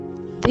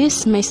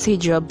This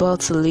message you're about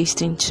to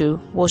listen to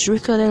was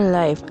recorded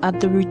live at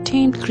the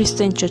Redeemed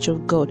Christian Church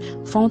of God,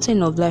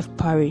 Fountain of Life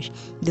Parish,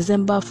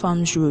 December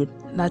Farms Road,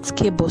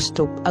 Latke Bus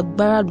Stop,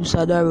 Agbara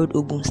Lusada Road,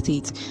 Ogun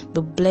State.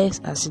 The bless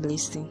as you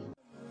listen.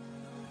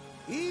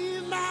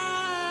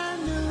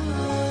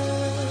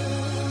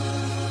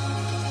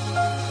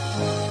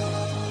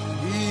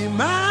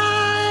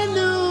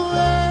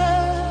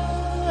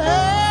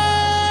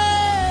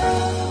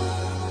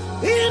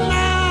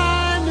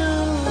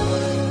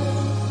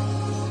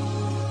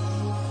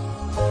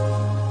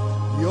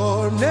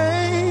 Your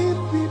name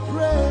be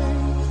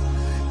praised,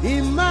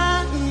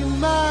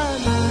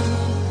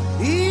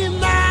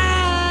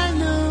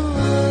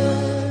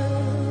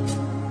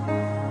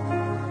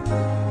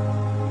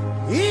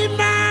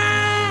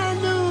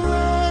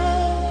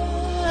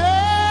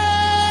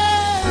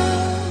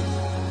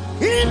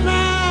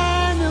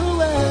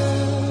 Emmanuel,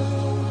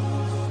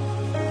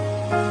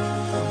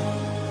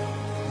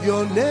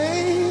 your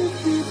name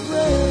be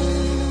praised.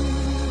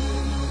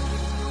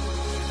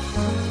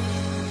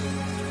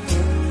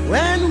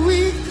 When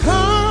we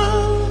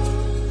come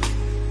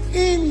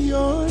in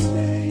your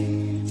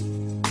name,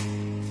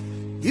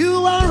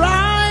 you are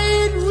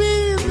right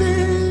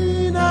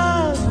within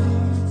us,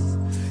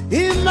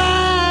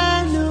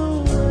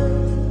 Emmanuel.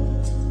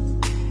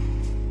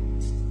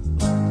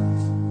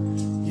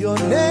 Your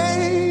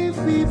name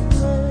be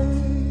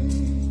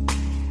praised.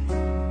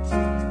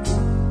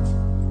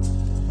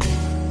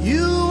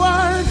 You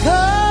are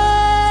God.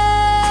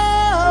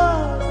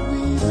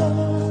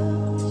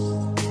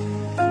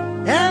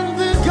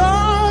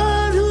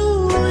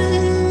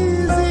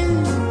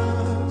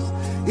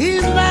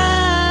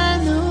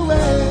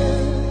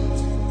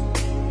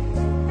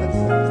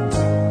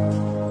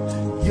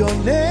 Your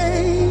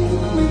name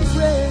we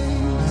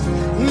praise,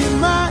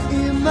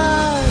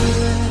 Emmanuel.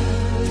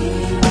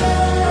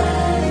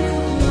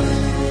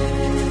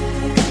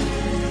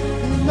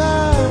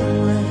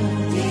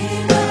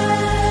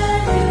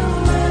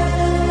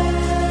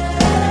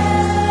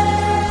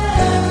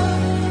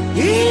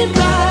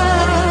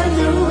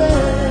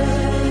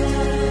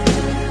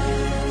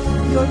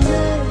 Your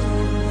name,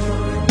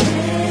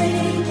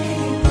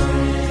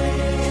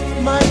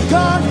 my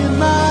God,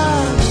 Emmanuel.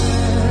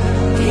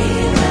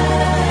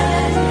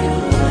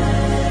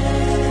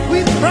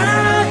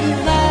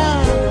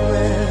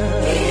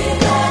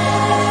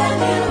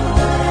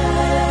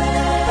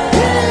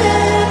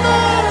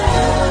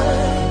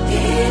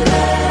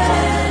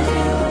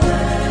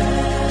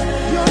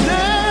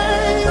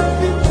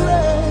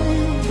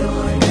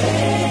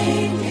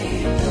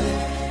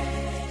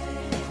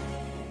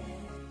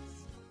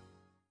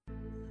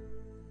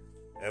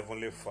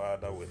 Heavenly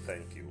Father, we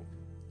thank you.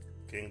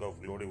 King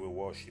of glory, we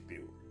worship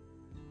you.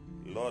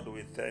 Lord,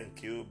 we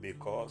thank you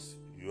because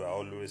you are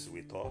always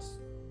with us.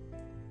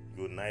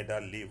 You neither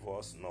leave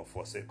us nor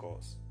forsake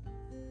us.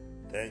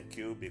 Thank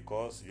you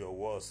because your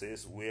word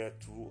says where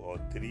 2 or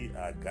 3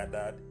 are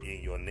gathered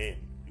in your name,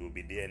 you will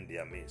be there in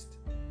their midst.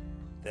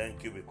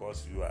 Thank you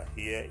because you are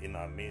here in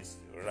our midst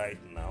right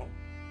now.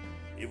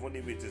 Even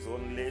if it is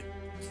only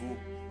to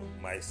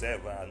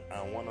myself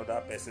and one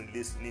other person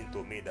listening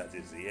to me that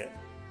is here,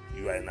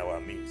 you are in our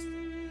midst.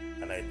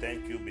 And I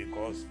thank you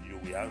because you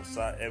will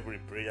answer every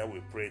prayer we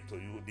pray to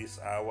you this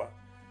hour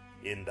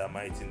in the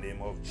mighty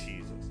name of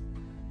Jesus.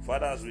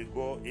 Father, as we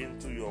go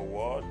into your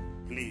word,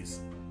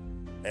 please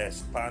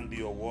expand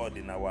your word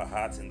in our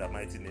hearts in the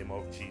mighty name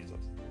of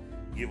Jesus.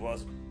 Give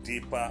us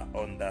deeper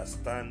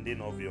understanding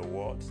of your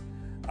words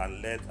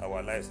and let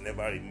our lives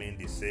never remain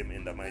the same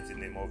in the mighty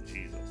name of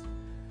Jesus.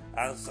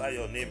 Answer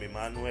your name,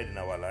 Emmanuel, in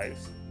our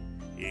lives.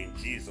 In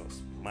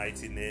Jesus'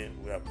 mighty name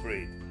we are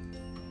prayed.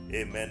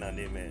 Amen and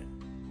amen.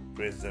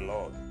 Praise the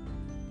Lord.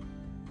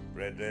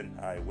 Brethren,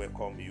 I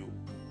welcome you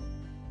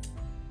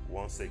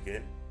once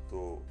again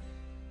to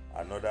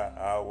another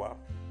hour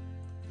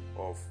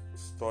of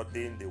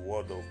studying the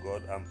Word of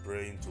God and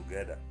praying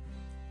together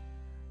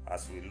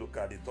as we look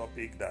at the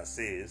topic that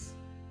says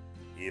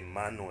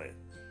Emmanuel,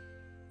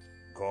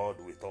 God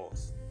with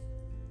us.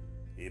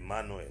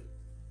 Emmanuel,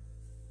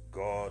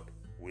 God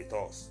with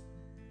us.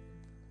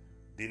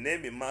 The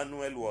name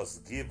Emmanuel was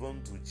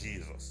given to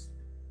Jesus.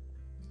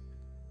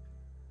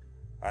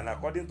 And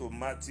according to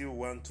Matthew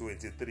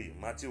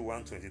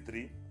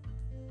 1:23,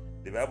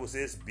 the Bible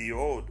says,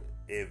 behold,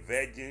 a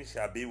virgin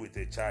shall be with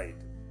a child,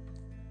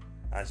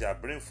 and shall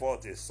bring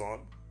forth a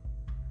son,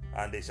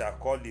 and they shall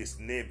call his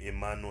name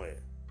Emmanuel,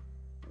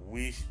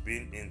 which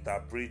being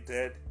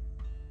interpreted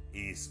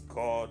is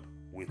God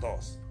with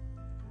us.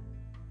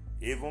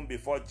 Even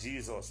before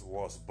Jesus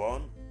was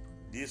born,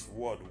 this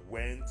word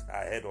went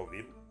ahead of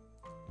him,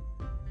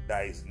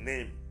 that his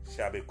name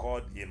shall be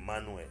called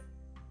Emmanuel,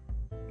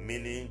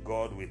 meaning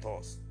God with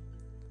us.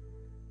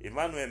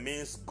 Emmanuel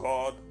means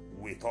God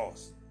with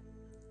us.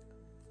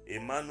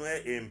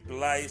 Emmanuel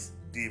implies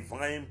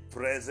divine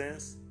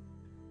presence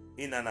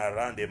in and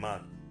around a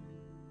man.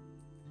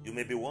 You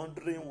may be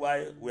wondering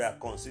why we are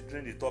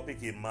considering the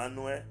topic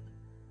Emmanuel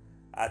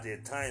at a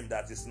time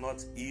that is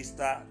not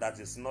Easter, that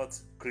is not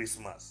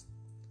Christmas.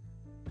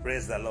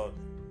 Praise the Lord.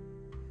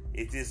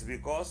 It is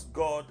because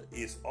God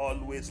is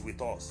always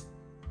with us.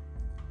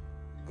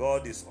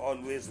 God is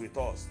always with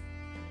us.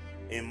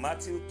 In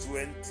Matthew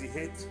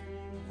 28,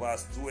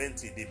 verse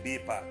 20, the B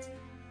part,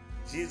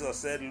 Jesus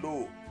said,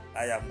 "Lo,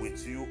 I am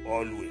with you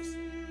always,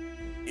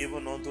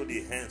 even unto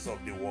the ends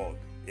of the world."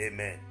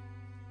 Amen.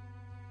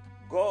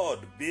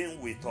 God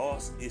being with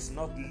us is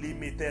not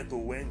limited to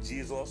when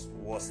Jesus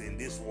was in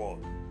this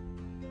world.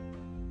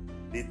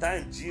 The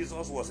time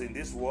Jesus was in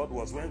this world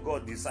was when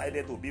God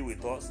decided to be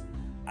with us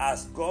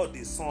as God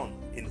the Son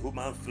in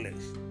human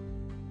flesh.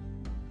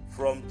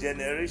 From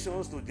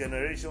generations to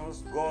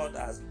generations, God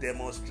has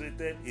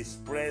demonstrated his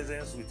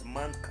presence with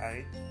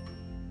mankind,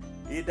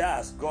 either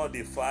as God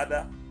the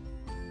Father,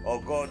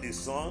 or God the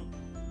Son,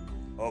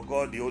 or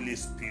God the Holy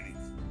Spirit.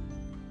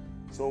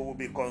 So we'll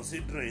be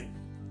considering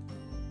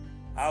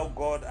how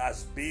God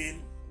has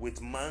been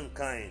with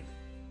mankind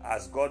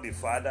as God the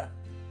Father,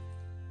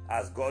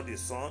 as God the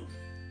Son,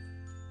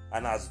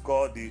 and as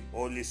God the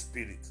Holy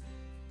Spirit.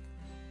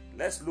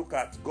 Let's look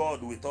at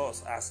God with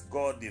us as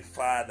God the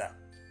Father.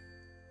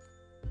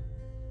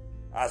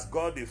 As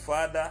God the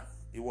Father,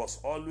 he was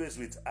always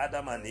with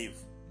Adam and Eve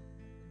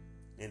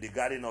in the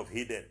Garden of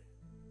Eden.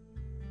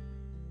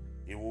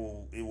 He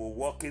will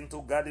walk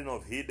into Garden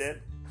of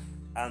Eden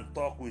and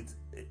talk with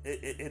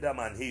Adam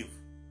and Eve.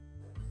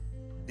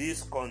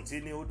 This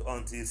continued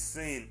until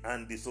sin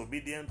and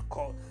disobedience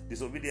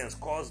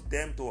caused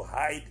them to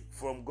hide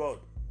from God.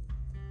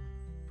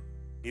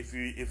 If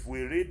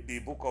we read the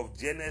book of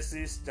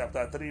Genesis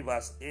chapter 3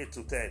 verse 8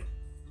 to 10,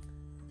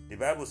 the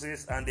Bible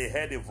says, "And they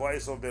heard the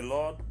voice of the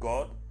Lord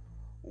God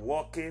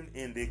walking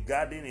in the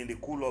garden in the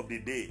cool of the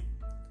day.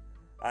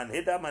 And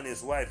Adam and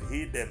his wife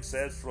hid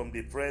themselves from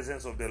the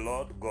presence of the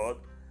Lord God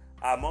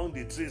among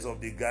the trees of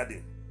the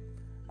garden.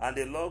 And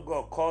the Lord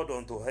God called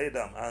unto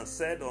Adam and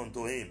said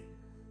unto him,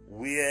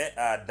 Where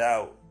art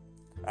thou?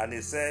 And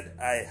he said,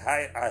 I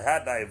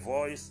heard thy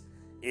voice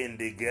in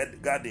the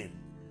garden,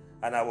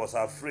 and I was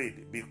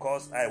afraid,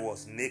 because I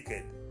was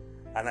naked,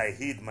 and I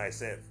hid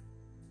myself."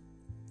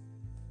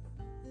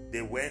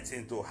 They went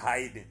into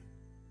hiding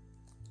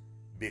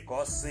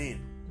because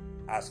sin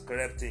has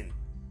crept in.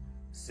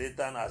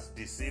 Satan has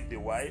deceived the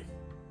wife.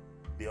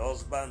 The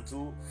husband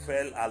too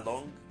fell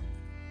along.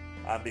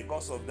 And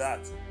because of that,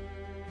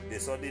 they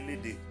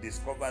suddenly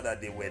discovered that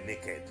they were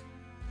naked.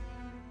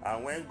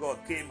 And when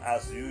God came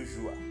as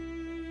usual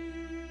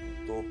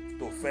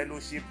to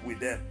fellowship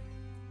with them,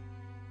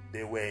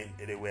 they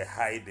were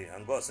hiding.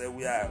 And God said,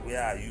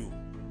 Where are you?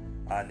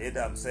 And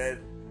Adam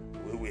said,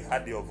 We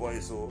heard your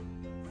voice, so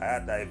I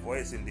heard thy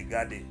voice in the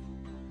garden.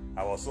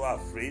 I was so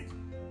afraid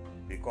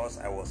because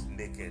I was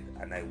naked,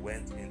 and I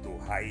went into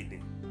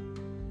hiding.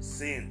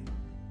 Sin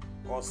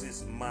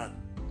causes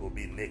man to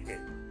be naked.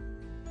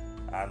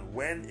 And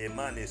when a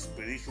man is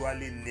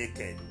spiritually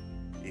naked,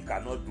 he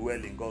cannot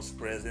dwell in God's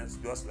presence.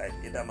 Just like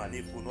Adam and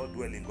Eve could not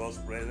dwell in God's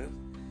presence,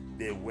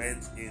 they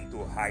went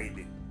into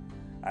hiding.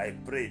 I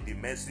pray the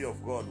mercy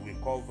of God will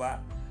cover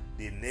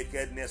the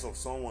nakedness of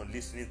someone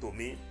listening to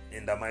me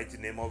in the mighty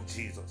name of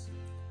Jesus.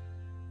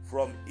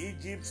 From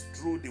Egypt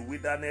through the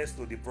wilderness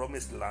to the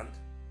promised land,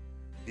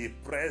 the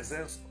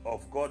presence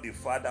of God the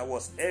Father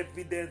was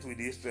evident with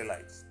the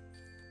Israelites.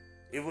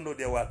 Even though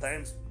there were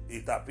times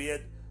it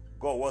appeared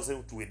God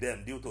wasn't with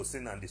them due to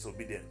sin and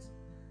disobedience.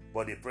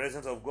 But the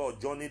presence of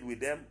God journeyed with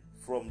them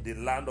from the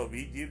land of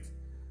Egypt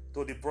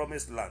to the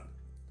promised land.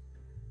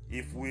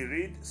 If we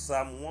read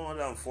Psalm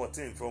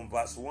 114 from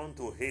verse 1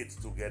 to 8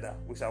 together,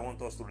 which I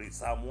want us to read,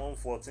 Psalm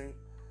 114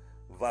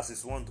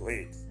 verses 1 to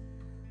 8.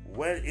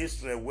 When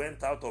Israel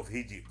went out of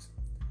Egypt,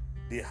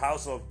 the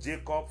house of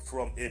Jacob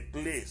from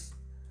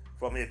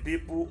a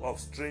people of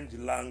strange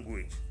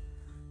language,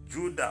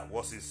 Judah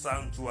was his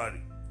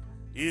sanctuary,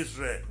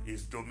 Israel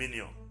his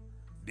dominion.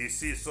 The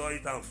sea saw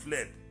it and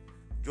fled.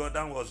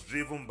 Jordan was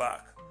driven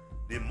back.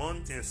 The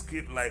mountains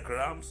skipped like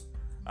rams,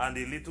 and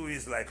the little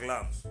hills like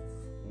lambs.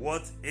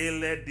 What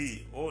ailed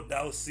thee, O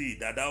thou sea,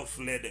 that thou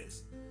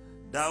fleddest?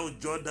 Thou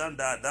Jordan,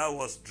 that thou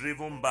wast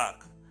driven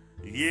back?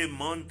 Ye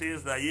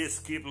mountains, that ye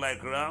skip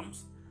like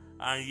rams,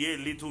 and ye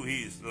little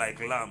hills like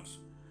lambs.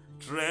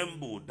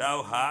 Tremble,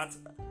 thou heart,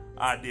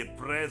 at the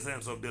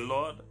presence of the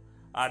Lord,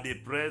 at the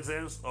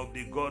presence of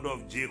the God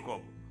of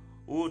Jacob,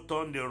 who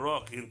turned the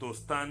rock into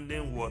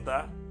standing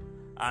water,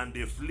 and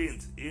the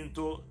flint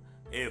into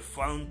a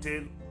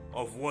fountain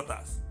of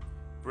waters.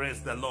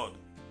 Praise the Lord.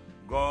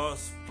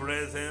 God's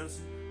presence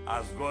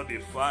as God the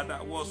Father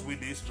was with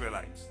the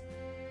Israelites.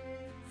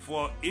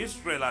 For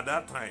Israel at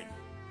that time,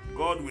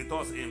 God with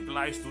us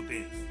implies two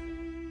things.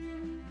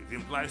 It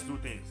implies two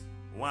things.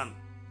 One,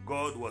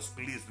 God was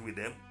pleased with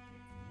them.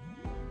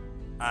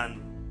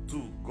 And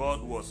two,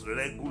 God was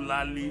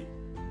regularly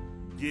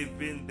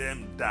giving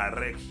them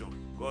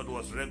direction. God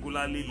was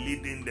regularly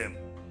leading them.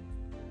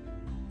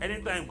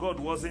 Anytime God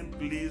wasn't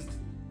pleased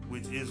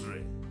with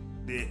Israel,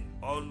 they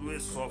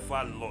always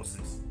suffer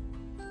losses.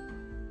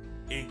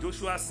 In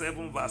Joshua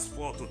 7 verse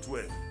 4 to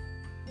 12,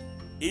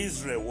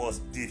 Israel was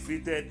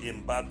defeated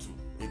in battle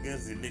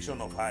against the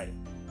nation of Ai.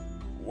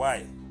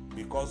 Why?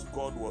 Because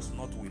God was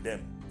not with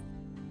them.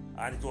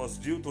 And it was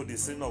due to the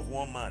sin of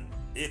one man,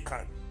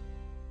 Achan,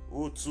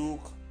 who took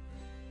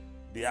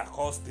the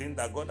accursed thing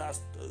that God has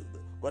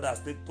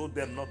told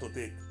them not to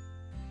take.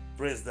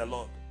 Praise the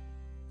Lord.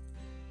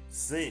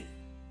 Sin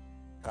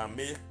can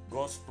make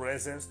God's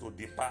presence to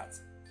depart.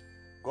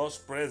 God's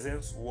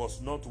presence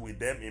was not with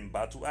them in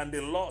battle, and they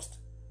lost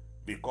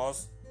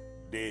because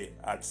they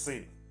had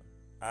sinned.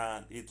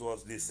 And it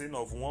was the sin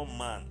of one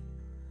man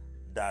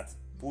that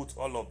put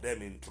all of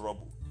them in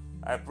trouble.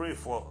 I pray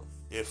for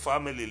a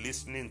family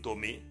listening to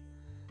me.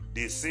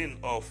 The sin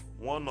of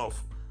one of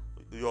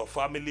your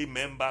family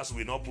members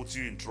will not put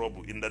you in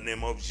trouble in the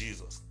name of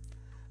Jesus.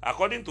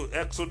 According to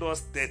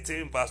Exodus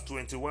 13 verse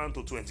 21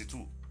 to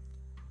 22,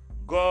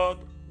 God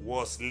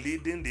was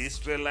leading the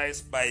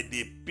Israelites by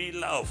the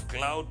pillar of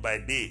cloud by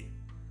day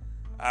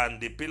and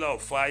the pillar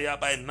of fire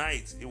by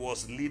night. He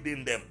was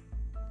leading them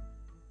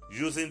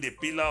using the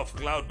pillar of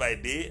cloud by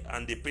day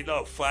and the pillar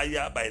of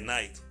fire by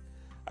night.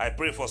 I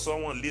pray for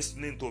someone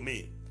listening to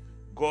me.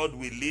 God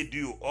will lead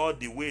you all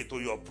the way to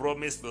your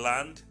promised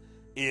land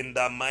in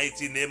the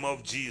mighty name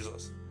of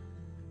Jesus.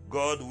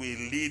 God will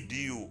lead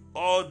you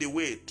all the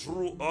way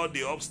through all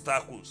the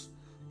obstacles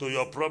to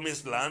your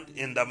promised land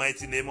in the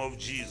mighty name of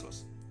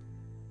Jesus.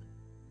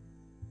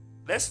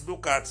 Let's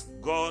look at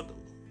God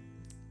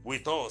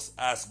with us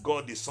as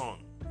God the Son.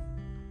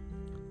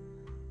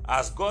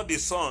 As God the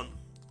Son,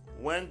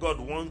 when God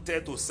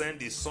wanted to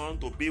send His Son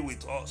to be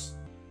with us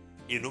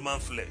in human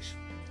flesh,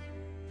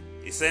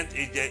 He sent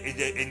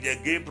Angel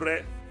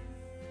Gabriel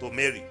to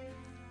Mary.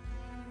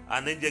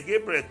 And Angel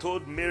Gabriel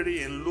told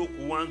Mary in Luke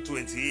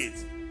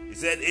 1:28, he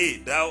said, "Hey,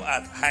 thou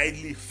art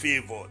highly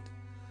favored.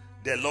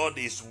 The Lord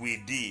is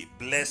with thee.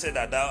 Blessed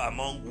art thou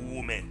among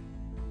women.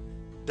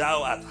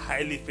 Thou art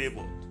highly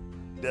favored.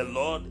 The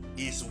Lord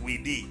is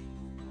with thee.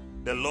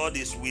 The Lord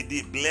is with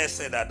thee.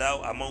 Blessed art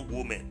thou among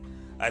women."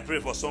 I pray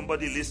for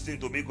somebody listening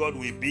to me. God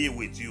will be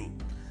with you.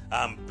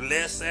 And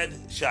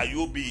blessed shall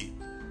you be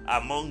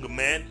among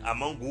men,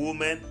 among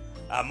women,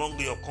 among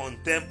your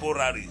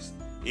contemporaries,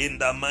 in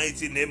the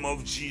mighty name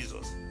of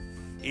Jesus.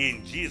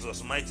 In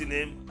Jesus' mighty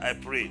name, I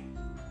pray.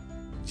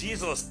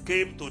 Jesus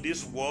came to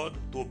this world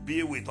to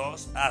be with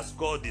us as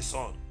God the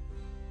Son.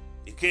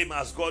 He came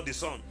as God the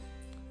Son.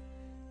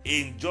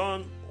 In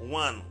John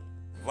 1,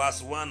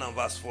 verse 1 and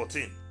verse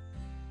 14,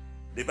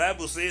 the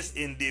Bible says,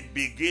 "In the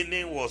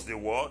beginning was the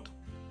Word,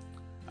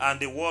 and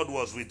the Word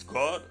was with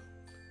God,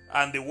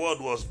 and the Word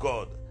was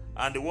God.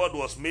 And the Word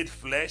was made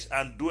flesh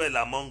and dwelt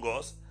among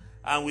us,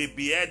 and we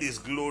beheld His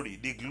glory,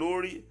 the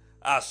glory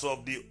as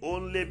of the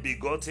only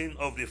begotten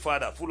of the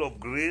Father, full of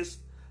grace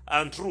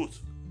and truth."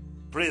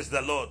 Praise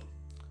the Lord.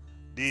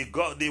 The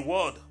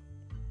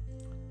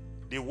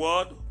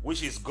Word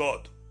which is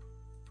God.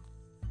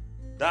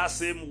 That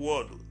same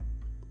Word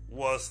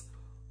was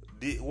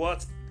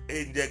what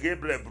Angel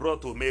Gabriel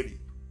brought to Mary.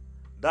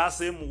 That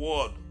same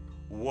Word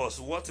was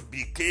what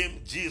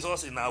became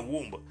Jesus in her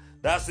womb.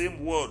 That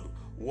same Word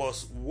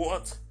was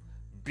what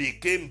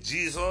became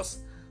Jesus,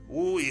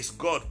 who is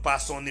God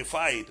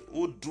personified,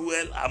 who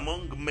dwelt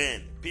among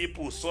men.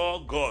 People saw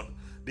God.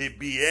 They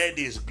beheld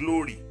His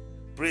glory.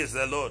 Praise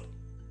the Lord.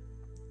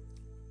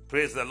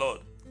 Praise the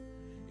Lord.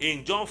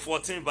 In John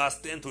 14 verse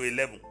 10 to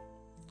 11,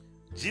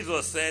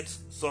 Jesus said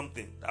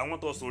something. I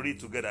want us to read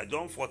together.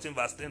 John 14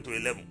 verse 10 to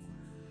 11.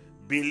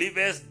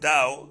 "Believest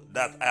thou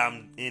that I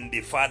am in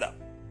the Father,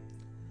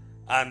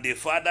 and the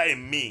Father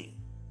in me?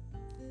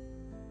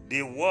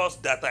 The words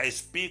that I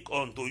speak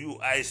unto you,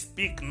 I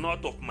speak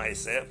not of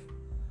myself,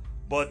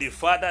 but the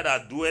Father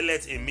that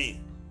dwelleth in me,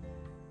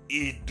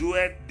 He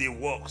doeth the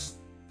works."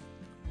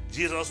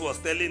 Jesus was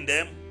telling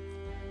them,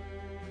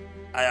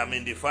 I am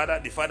in the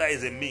Father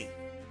is in me.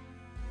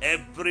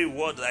 Every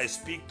word I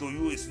speak to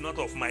you is not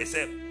of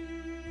myself,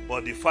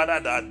 but the Father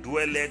that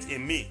dwelleth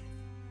in me.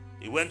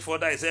 He went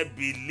further, he said,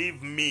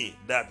 "Believe me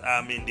that I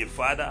am in the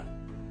Father,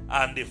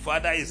 and the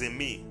Father is in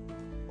me,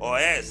 or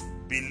else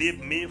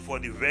believe me for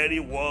the very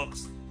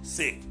work's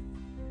sake."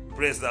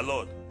 Praise the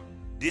Lord.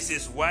 This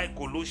is why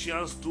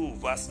Colossians 2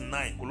 verse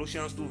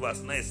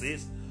 9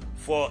 says,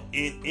 "For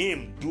in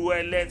Him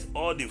dwelleth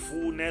all the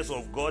fullness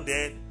of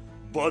Godhead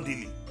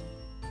bodily."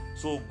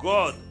 So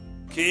God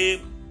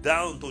came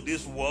down to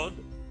this world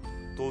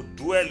to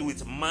dwell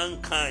with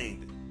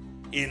mankind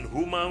in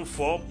human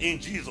form in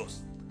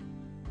Jesus.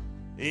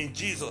 In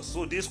Jesus.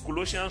 So this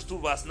Colossians 2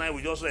 verse 9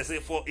 we just say,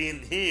 "For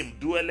in Him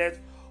dwelleth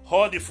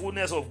all the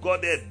fullness of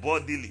Godhead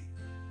bodily."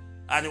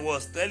 And He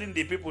was telling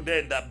the people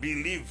then that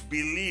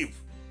believe.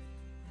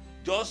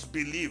 Just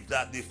believe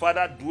that the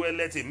Father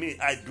dwelleth in me,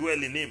 I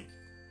dwell in Him.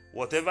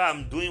 Whatever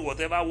I'm doing,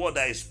 whatever word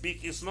I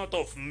speak, it's not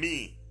of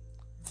me.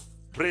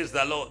 Praise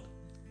the Lord.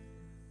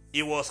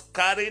 He was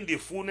carrying the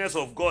fullness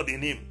of God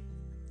in Him.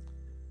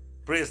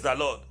 Praise the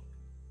Lord.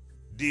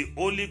 The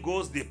Holy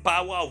Ghost, the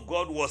power of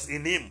God was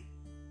in Him.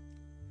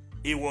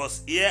 He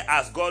was here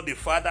as God the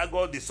Father,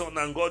 God the Son,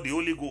 and God the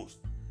Holy Ghost.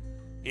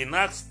 In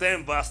Acts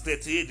 10 verse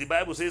 38, the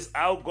Bible says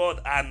how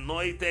God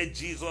anointed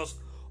Jesus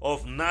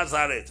of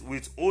Nazareth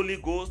with Holy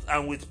Ghost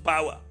and with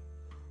power,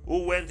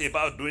 who went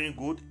about doing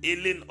good,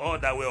 healing all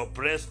that were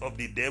oppressed of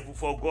the devil,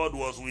 for God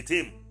was with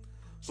him.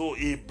 So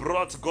he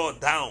brought God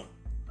down.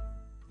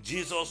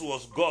 Jesus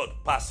was God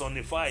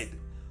personified.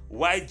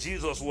 While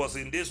Jesus was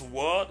in this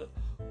world,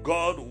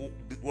 God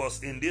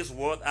was in this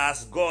world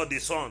as God the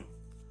Son.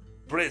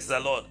 Praise the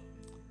Lord.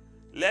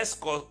 Let's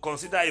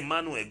consider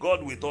Emmanuel,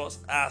 God with us,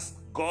 as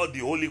God the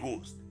Holy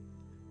Ghost.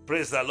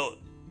 Praise the Lord.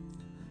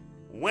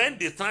 When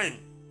the time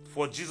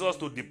for Jesus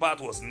to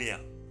depart was near,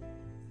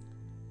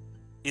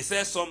 he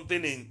said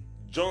something in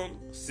John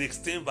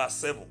 16 verse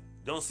 7.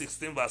 John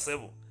 16 verse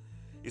 7.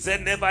 He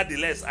said,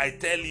 nevertheless, I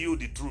tell you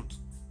the truth.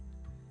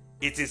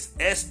 It is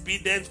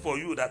expedient for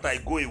you that I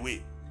go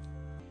away.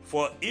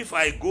 For if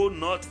I go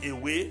not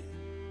away,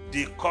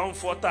 the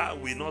Comforter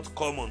will not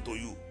come unto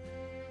you.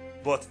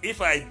 But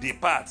if I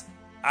depart,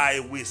 I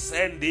will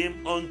send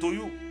him unto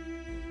you.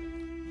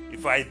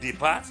 If I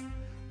depart,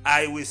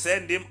 I will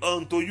send him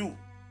unto you.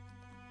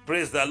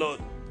 Praise the Lord.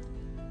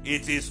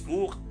 It is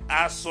who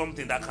has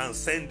something that can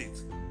send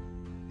it.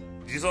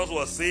 Jesus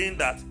was saying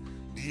that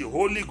the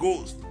Holy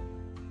Ghost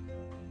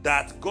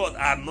that God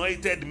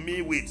anointed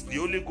me with, the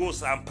Holy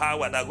Ghost and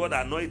power that God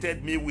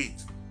anointed me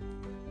with,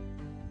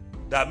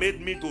 that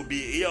made me to be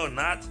here on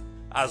earth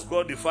as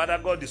God the Father,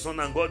 God the Son,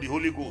 and God the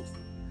Holy Ghost.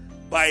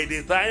 By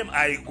the time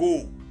I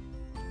go,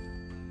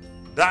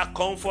 that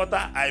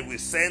Comforter I will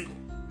send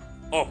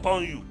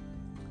upon you.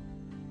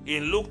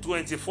 In Luke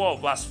 24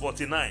 verse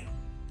 49,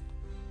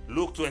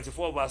 Luke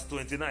 24 verse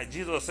 29,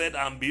 Jesus said,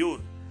 and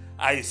behold,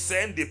 I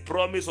send the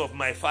promise of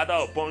my Father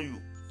upon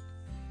you.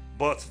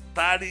 But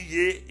tarry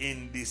ye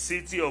in the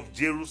city of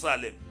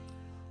Jerusalem,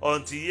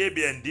 until ye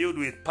be endued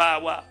with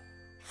power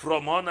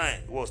from on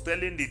high. He was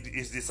telling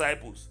his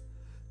disciples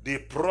the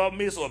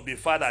promise of the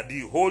Father,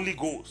 the Holy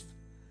Ghost,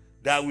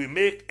 that will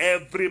make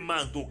every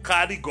man to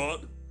carry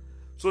God,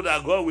 so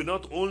that God will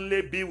not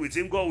only be with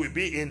him, God will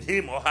be in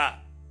him or her.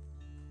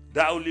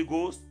 The Holy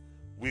Ghost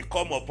will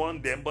come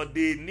upon them, but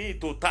they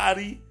need to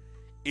tarry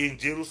in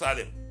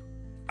Jerusalem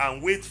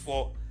and wait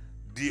for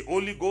the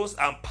Holy Ghost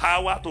and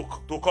power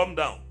to come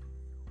down.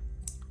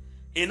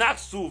 In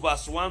Acts 2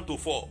 verse 1 to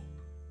 4,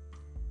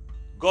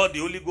 God the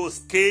Holy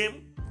Ghost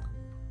came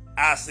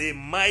as a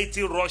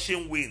mighty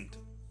rushing wind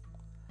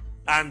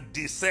and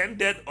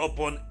descended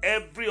upon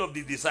every of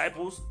the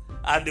disciples,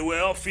 and they were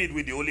all filled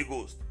with the Holy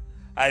Ghost.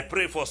 I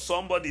pray for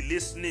somebody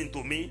listening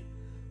to me,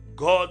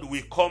 God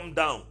will come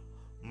down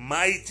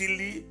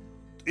mightily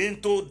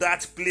into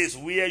that place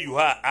where you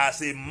are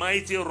as a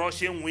mighty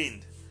rushing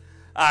wind,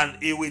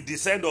 and it will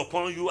descend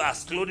upon you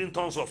as clothing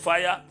tongues of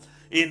fire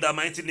in the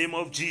mighty name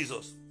of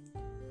Jesus.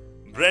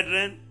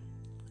 Brethren,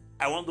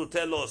 I want to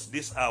tell us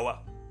this hour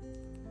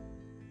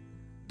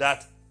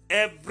that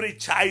every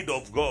child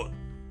of God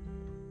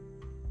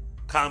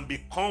can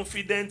be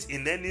confident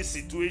in any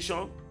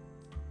situation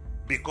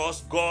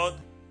because God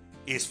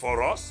is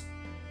for us,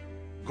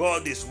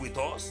 God is with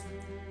us,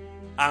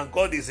 and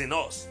God is in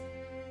us.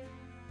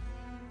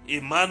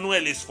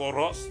 Emmanuel is for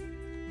us,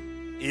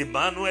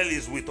 Emmanuel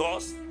is with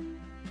us,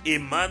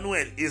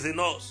 Emmanuel is in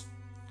us.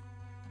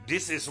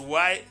 This is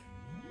why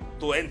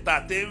to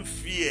entertain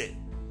fear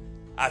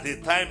at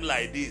a time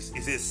like this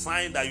is a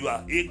sign that you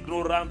are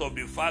ignorant of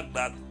the fact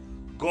that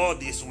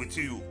God is with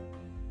you.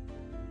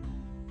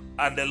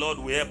 And the Lord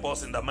will help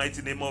us in the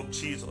mighty name of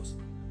Jesus.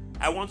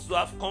 I want you to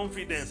have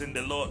confidence in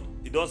the Lord.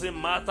 It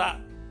doesn't matter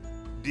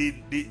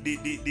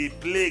the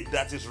plague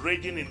that is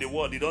raging in the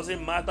world. It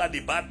doesn't matter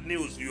the bad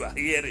news you are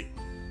hearing.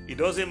 It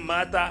doesn't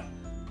matter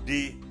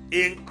the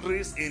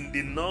increase in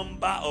the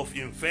number of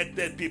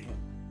infected people.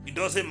 It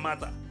doesn't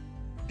matter.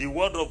 The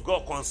word of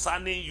God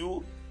concerning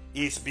you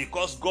is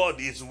because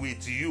God is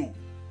with you.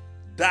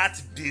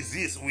 That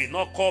disease will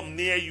not come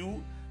near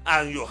you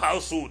and your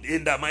household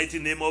in the mighty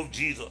name of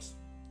Jesus.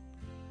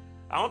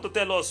 I want to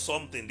tell us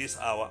something this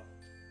hour.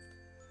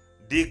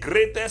 The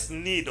greatest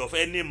need of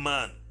any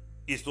man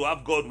is to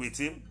have God with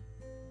him,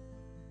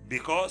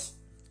 because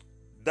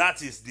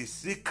that is the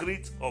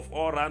secret of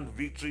all-round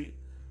victory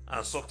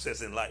and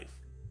success in life.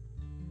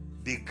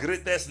 The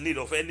greatest need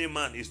of any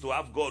man is to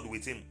have God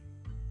with him.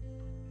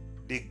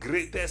 The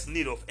greatest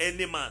need of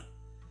any man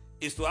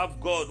is to have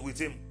God with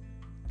him.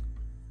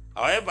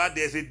 However,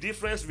 there's a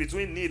difference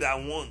between need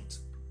and want.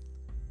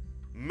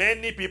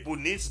 Many people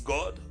need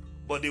God,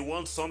 but they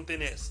want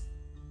something else.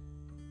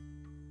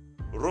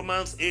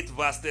 Romans 8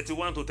 verse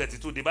 31 to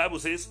 32, the Bible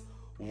says,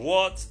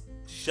 what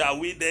shall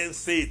we then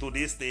say to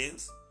these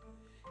things?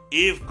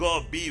 If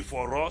God be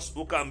for us,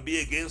 who can be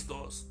against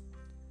us?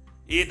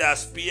 He that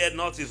spared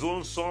not his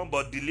own son,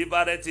 but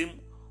delivered him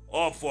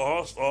up for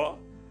us all,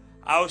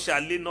 how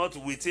shall he not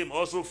with him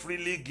also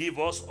freely give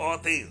us all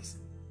things?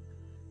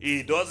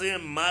 It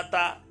doesn't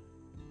matter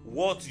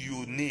what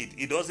you need.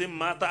 It doesn't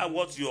matter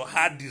what your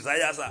heart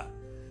desires are.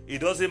 It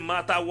doesn't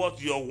matter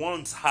what your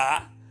wants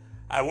are.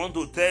 I want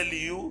to tell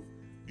you,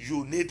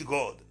 you need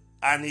God.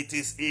 And it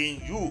is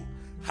in you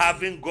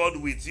having God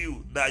with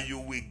you that you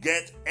will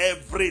get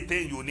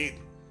everything you need.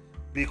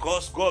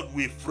 Because God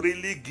will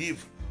freely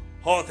give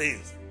all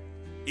things.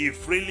 He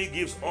freely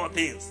gives all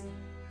things.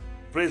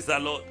 Praise the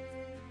Lord.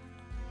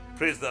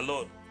 Praise the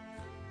Lord.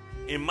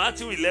 In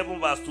Matthew 11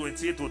 verse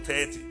 28 to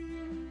 30,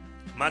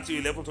 Matthew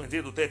 11,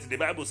 28 to 30, the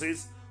Bible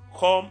says,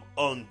 "Come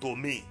unto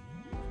me,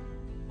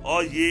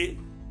 all ye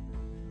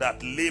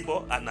that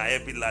labor and are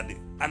heavy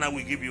laden, and I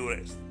will give you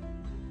rest.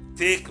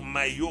 Take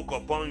my yoke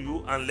upon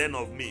you and learn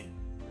of me,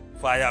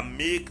 for I am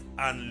meek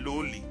and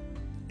lowly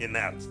in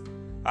heart,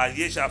 and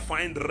ye shall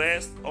find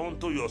rest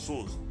unto your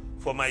souls.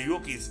 For my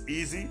yoke is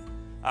easy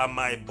and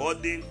my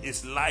burden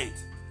is light."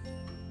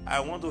 I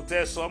want to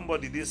tell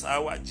somebody this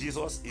hour,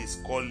 Jesus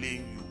is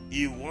calling you.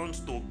 He wants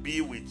to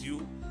be with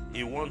you.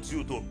 He wants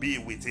you to be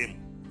with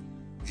him.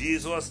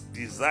 Jesus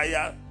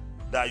desires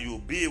that you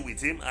be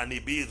with him and he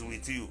be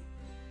with you.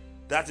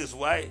 That is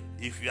why,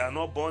 if you are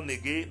not born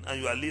again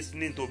and you are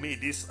listening to me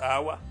this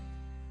hour,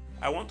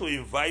 I want to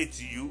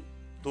invite you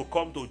to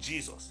come to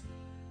Jesus,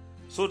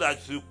 so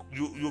that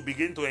you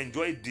begin to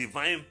enjoy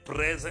divine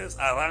presence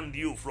around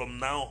you from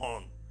now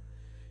on.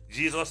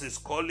 Jesus is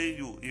calling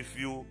you. If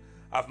you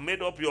have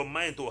made up your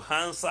mind to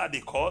answer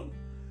the call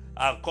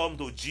and come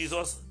to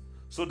Jesus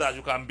so that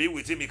you can be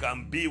with him, he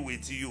can be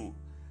with you,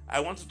 I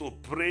want you to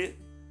pray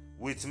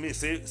with me.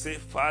 Say,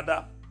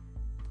 "Father,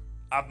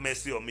 have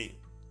mercy on me.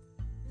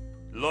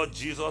 Lord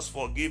Jesus,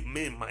 forgive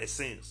me my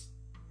sins.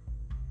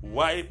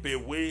 Wipe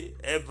away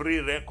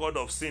every record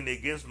of sin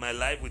against my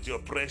life with your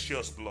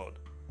precious blood.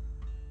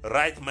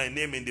 Write my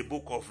name in the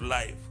book of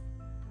life.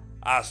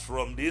 As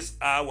from this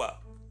hour,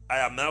 I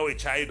am now a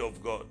child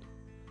of God.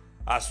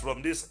 As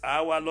from this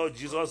hour, Lord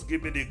Jesus,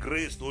 give me the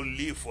grace to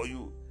live for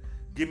you.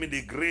 Give me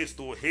the grace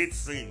to hate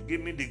sin.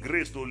 Give me the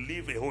grace to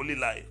live a holy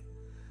life.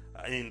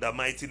 In the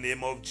mighty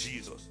name of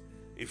Jesus."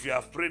 If you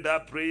have prayed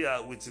that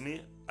prayer with me,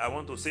 I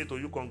want to say to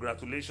you,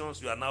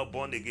 congratulations, you are now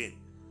born again.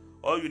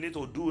 All you need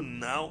to do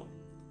now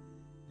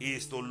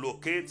is to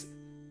locate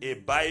a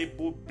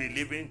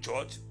Bible-believing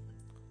church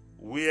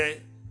where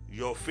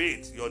your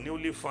faith, your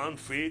newly found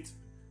faith,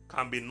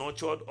 can be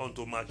nurtured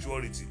unto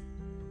maturity.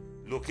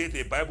 Locate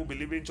a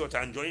Bible-believing church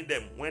and join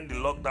them when the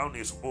lockdown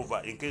is over,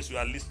 in case you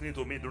are listening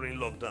to me during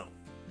lockdown.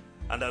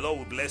 And the Lord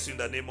will bless you in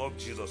the name of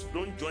Jesus.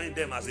 Don't join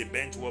them as a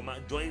bench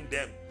woman. Join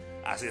them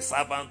as a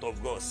servant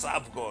of God.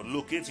 Serve God.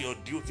 Locate your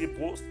duty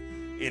post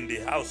in the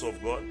house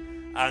of God,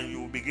 and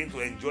you will begin to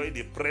enjoy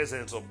the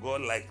presence of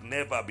God like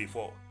never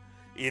before.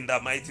 In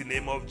the mighty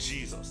name of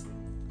Jesus.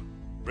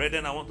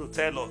 Brethren, I want to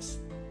tell us,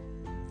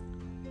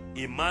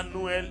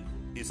 Emmanuel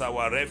is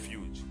our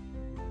refuge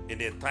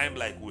in a time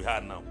like we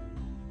have now.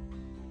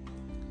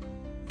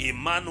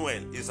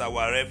 Emmanuel is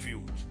our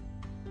refuge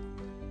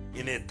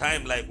in a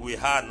time like we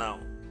have now.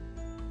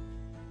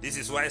 This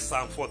is why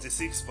Psalm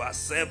 46 verse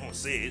 7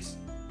 says,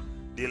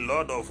 "The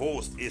Lord of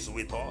hosts is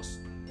with us.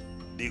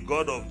 The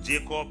God of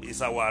Jacob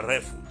is our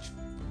refuge."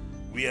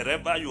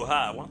 Wherever you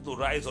are, I want to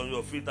rise on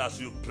your feet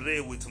as you pray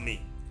with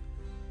me.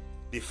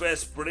 The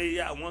first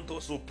prayer I want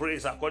us to pray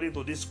is according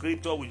to this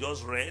scripture we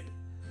just read.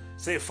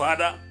 Say,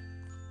 "Father,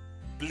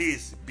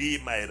 please be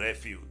my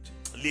refuge."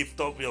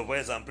 Lift up your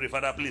voice and pray.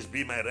 "Father, please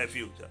be my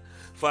refuge.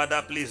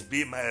 Father, please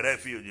be my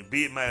refuge.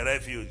 Be my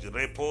refuge."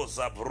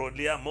 Reposa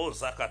brolia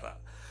mozakata.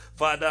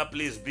 Father,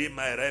 please be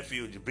my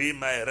refuge. Be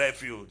my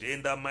refuge.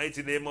 In the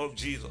mighty name of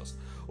Jesus.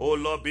 Oh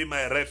Lord, be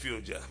my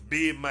refuge.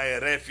 Be my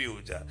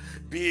refuge.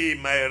 Be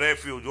my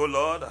refuge, oh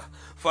Lord.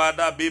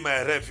 Father, be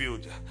my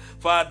refuge.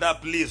 Father,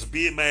 please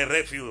be my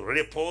refuge.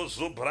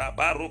 Reposo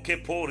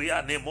brabaruke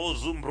poria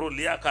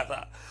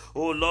nemozumbruliakata.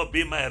 Oh Lord,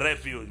 be my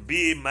refuge.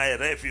 Be my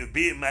refuge.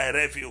 Be my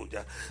refuge.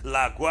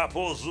 La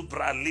guapo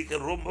zubra like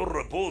romo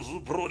reposo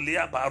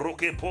brolia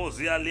baroke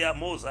pozia lia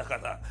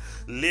mozakata.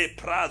 Le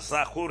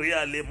praza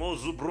koria le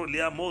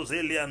mozubrulia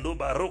mozelia no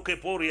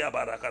baroke poria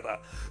barakata.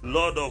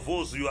 Lord of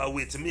hosts, you are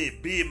with me.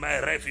 Be my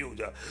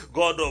refuge.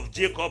 God of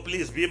Jacob,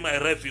 please be my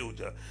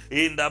refuge.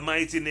 In the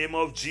mighty name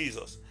of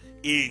Jesus.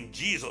 In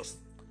Jesus'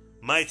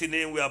 mighty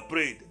name we are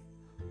prayed.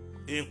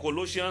 In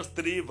Colossians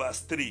 3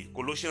 verse 3,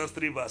 Colossians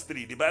 3 verse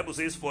 3, the Bible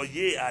says, "For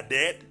ye are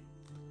dead,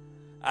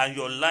 and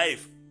your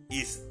life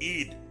is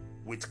hid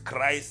with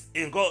Christ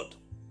in God."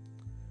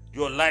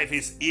 Your life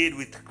is hid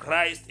with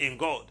Christ in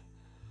God.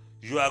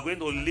 You are going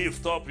to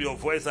lift up your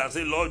voice and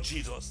say, "Lord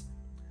Jesus,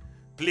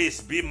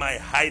 please be my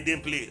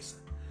hiding place.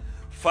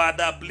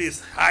 Father,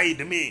 please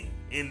hide me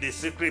in the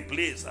secret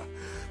place.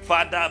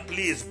 Father,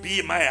 please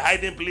be my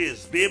hiding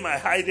place. Be my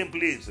hiding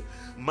place."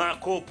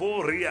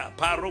 Makoporia,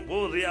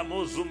 paroporia,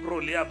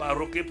 mozumbrolia,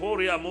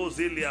 barokeporia,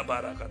 mozilia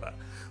barakada.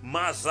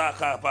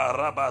 Mazaka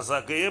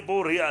parabazake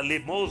boria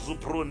limozu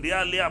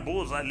prundia lia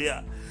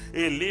bozalia.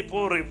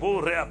 Elipo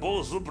reporia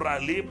bozubra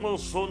limo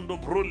sondo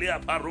brulia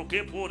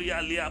parokeporia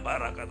lia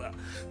barakada.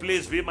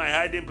 Please be my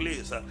hiding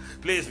place.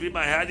 Please be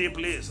my hiding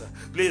place.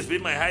 Please be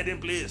my hiding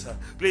place.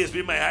 Please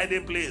be my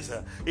hiding place.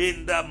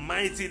 In the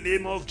mighty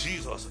name of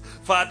Jesus.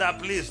 Father,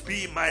 please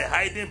be my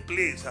hiding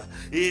place.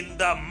 In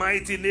the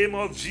mighty name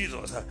of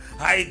Jesus.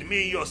 Hide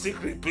me in your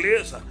secret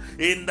place.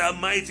 In the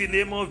mighty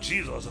name of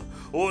Jesus.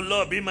 Oh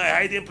Lord, be my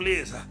hiding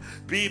place.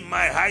 Be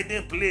my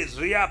hiding place.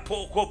 Ria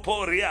poko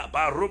poria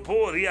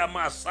baruporia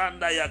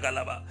masanda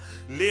yagalaba.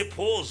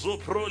 Lepozo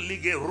pro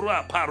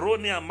ligerua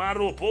paronia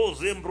maro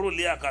pose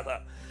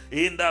mbruliakata.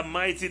 In the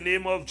mighty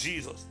name of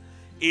Jesus.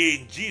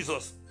 In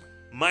Jesus'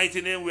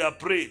 mighty name we are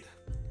prayed.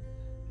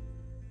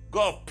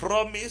 God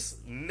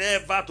promised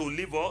never to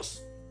leave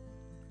us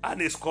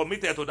and is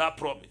committed to that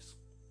promise.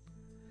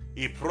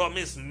 He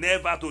promised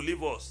never to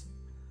leave us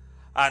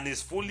and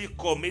is fully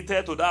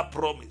committed to that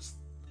promise.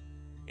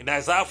 In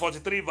Isaiah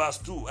 43 verse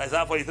 2,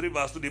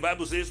 the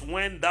Bible says,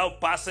 when thou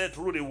passest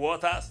through the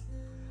waters,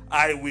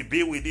 I will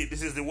be with thee.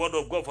 This is the word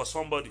of God for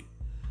somebody.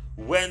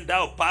 When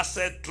thou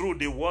passest through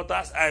the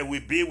waters, I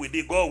will be with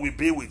thee. God will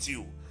be with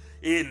you.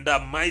 In the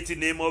mighty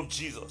name of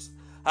Jesus.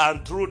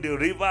 And through the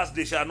rivers,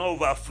 they shall not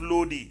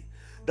overflow thee.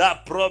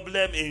 That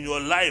problem in your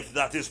life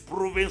that is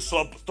proving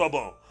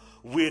stubborn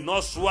will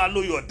not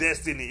swallow your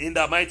destiny. In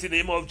the mighty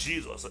name of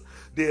Jesus.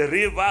 The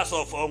rivers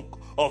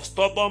of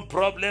stubborn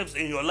problems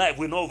in your life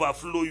will not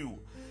overflow you.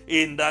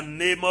 In the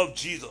name of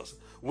Jesus.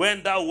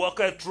 When thou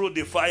walkest through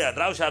the fire,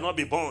 thou shalt not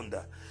be burned.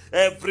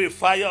 Every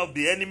fire of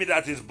the enemy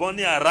that is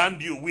burning around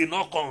you will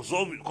not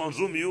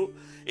consume you.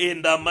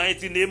 In the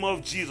mighty name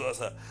of Jesus.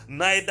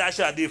 Neither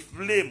shall the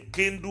flame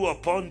kindle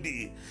upon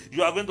thee.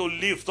 You are going to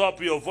lift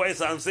up your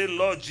voice and say,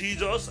 Lord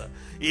Jesus,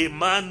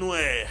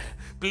 Emmanuel,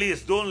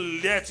 please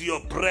don't let your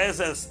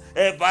presence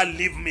ever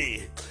leave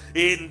me.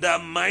 In the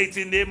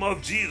mighty name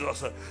of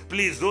Jesus.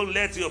 Please don't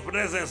let your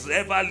presence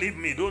ever leave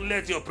me. Don't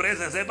let your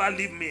presence ever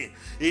leave me.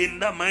 In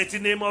the mighty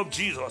name of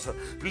Jesus.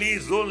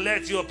 Please don't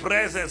let your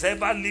presence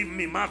ever leave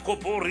me.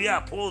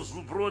 Makoporia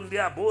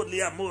pozubrondia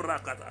bolia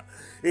morakata.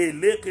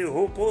 Eleke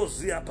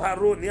hopozia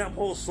paronia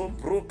mosom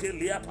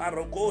prokelia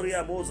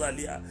parokoria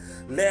mozalia.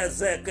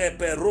 Lezeke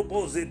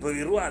peropozi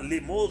birua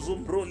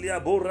limozum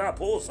brolia bora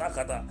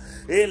posakata.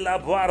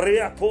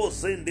 Elabaria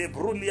posende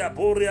brulia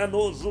boria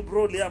no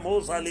zubrolia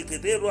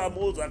mozaliketero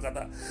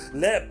amozakata.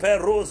 Le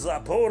peroza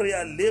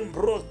poria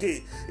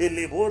limbroki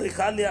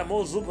eliboricalia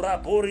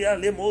mozubra poria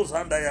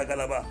limozanda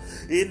yagalaba.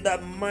 In the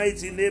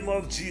mighty name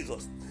of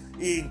Jesus.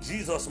 In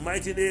Jesus'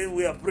 mighty name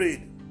we are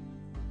prayed.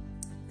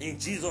 In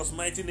Jesus'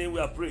 mighty name we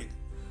are prayed.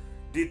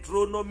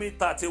 Deuteronomy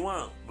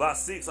 31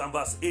 verse 6 and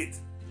verse 8.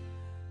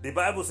 The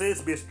Bible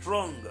says, be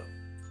strong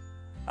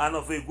and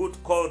of a good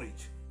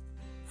courage.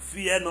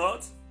 Fear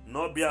not,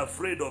 nor be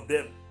afraid of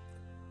them.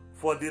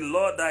 For the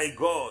Lord thy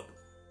God,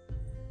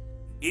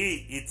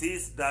 He it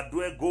is that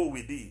doeth go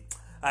with thee.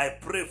 I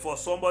pray for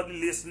somebody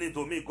listening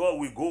to me, God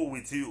will go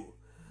with you.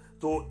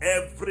 To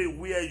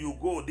everywhere you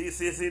go, this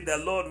season the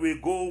Lord will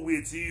go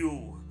with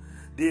you.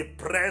 The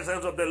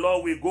presence of the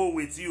Lord will go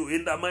with you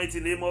in the mighty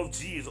name of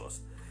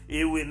Jesus.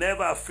 He will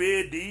never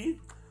fail thee,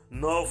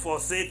 nor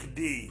forsake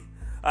thee.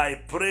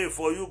 I pray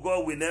for you,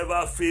 God will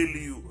never fail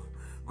you.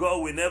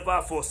 God will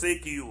never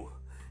forsake you.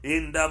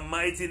 In the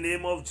mighty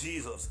name of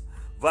Jesus.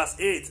 Verse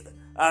 8,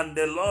 and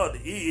the Lord,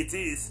 He it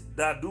is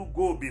that do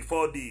go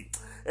before thee.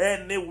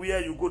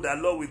 Anywhere you go, the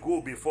Lord will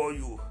go before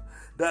you.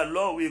 The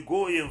Lord will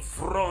go in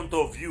front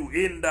of you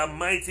in the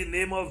mighty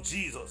name of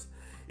Jesus.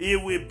 He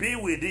will be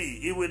with thee.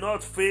 He will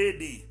not fail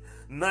thee,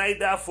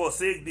 neither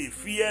forsake thee.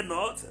 Fear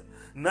not,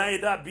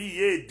 neither be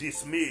ye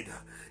dismayed.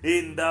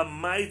 In the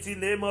mighty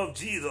name of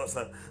Jesus,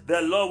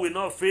 the Lord will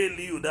not fail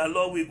you. The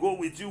Lord will go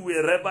with you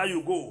wherever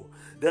you go.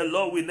 The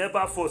Lord will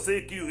never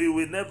forsake you. He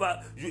will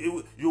never,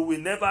 you will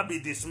never be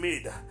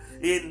dismayed.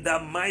 In the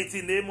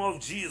mighty name of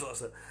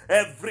Jesus,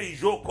 every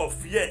yoke of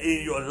fear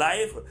in your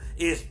life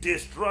is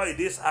destroyed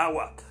this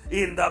hour.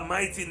 In the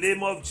mighty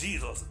name of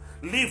Jesus,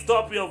 lift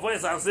up your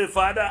voice and say,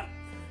 Father,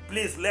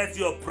 please let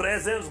your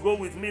presence go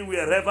with me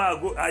wherever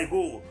I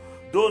go.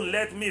 Don't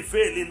let me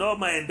fail in all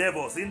my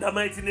endeavors. In the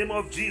mighty name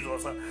of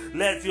Jesus,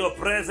 let your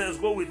presence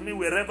go with me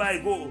wherever I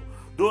go.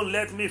 Don't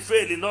let me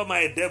fail in all my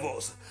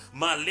endeavors.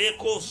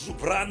 Maleko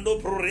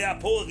zubrando proria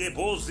poge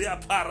bozia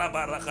para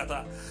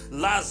barakata.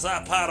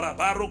 Laza para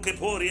baroke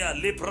poria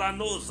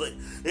lipranoze.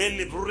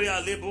 Elibria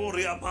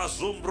liboria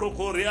mazumbro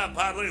koria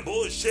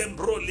parebo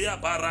shembro lia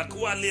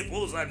barakua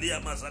lipoza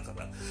lia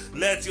masakata.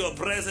 Let your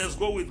presence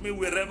go with me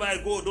wherever I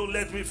go. Don't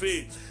let me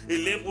fail.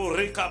 Ilebo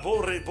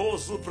rekapore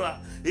bozupra.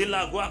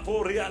 Ilagua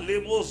poria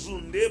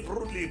lemozunde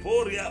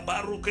bruliporia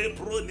baruke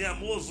pronia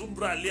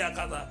mozumbra lia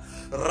kata.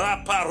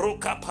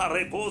 Raparoka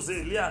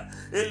pareboze lia.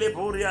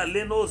 Eleboria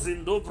lenos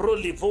Zindopro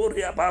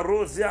liporia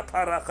barozia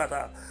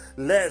parakata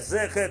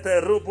lezekete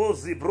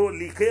rubozi bro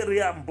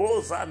likeria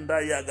mboza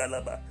ndaya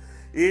galaba.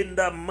 In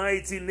the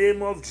mighty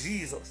name of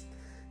Jesus.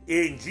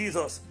 In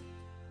Jesus'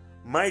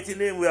 mighty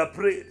name we are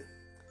prayed.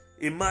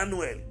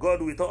 Emmanuel,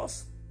 God with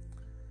us,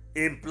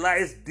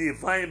 implies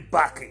divine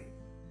backing.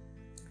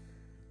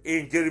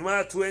 In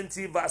Jeremiah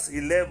 20 verse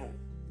 11,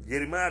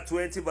 Jeremiah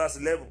 20 verse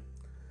 11,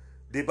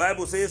 the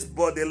Bible says,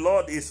 but the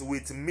Lord is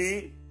with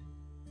me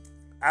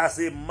as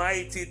a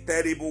mighty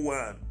terrible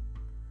one.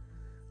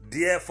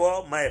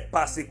 Therefore my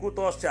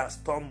persecutors shall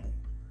stumble,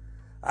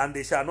 and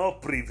they shall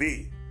not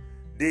prevail.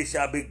 They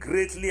shall be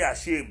greatly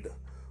ashamed,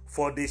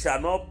 for they shall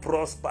not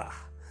prosper.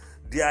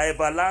 Their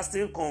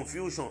everlasting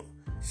confusion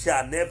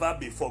shall never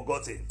be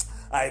forgotten.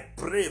 I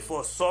pray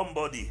for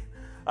somebody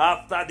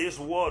after this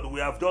word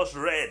we have just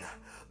read.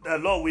 The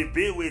Lord will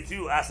be with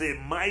you as a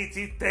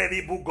mighty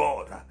terrible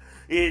God.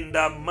 In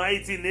the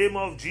mighty name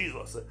of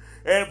Jesus,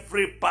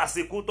 every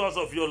persecutors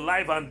of your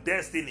life and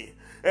destiny,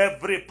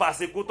 every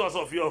persecutors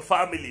of your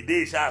family,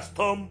 they shall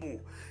stumble.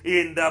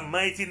 In the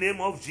mighty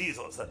name of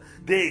Jesus,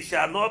 they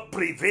shall not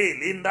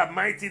prevail. In the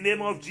mighty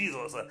name of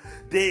Jesus,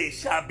 they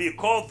shall be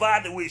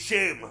covered with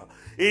shame.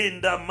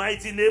 In the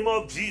mighty name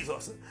of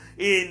Jesus,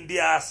 in the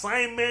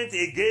assignment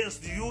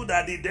against you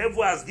that the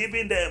devil has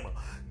given them,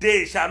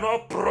 they shall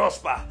not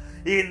prosper.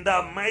 In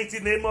the mighty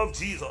name of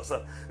Jesus,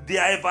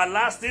 their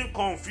everlasting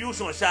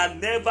confusion shall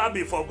never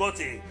be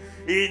forgotten.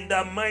 In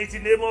the mighty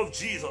name of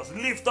Jesus,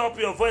 lift up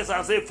your voice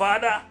and say,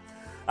 Father,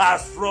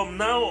 as from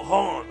now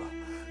on,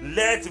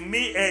 let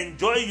me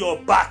enjoy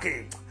your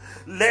backing.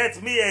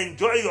 Let me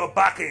enjoy your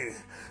backing.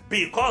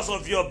 Because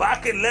of your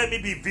backing, let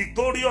me be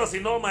victorious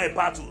in all my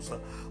battles.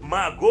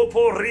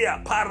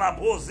 Magoporia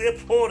parabose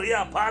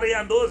poria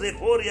pariandoze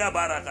poria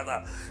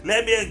barakata.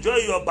 Let me enjoy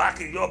your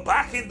backing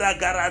that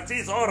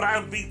guarantees all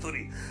round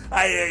victory.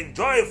 I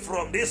enjoy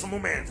from this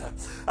moment.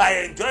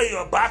 I enjoy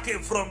your backing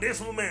from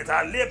this moment.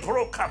 Ale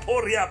pro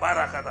caporia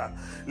barakata.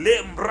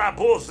 Le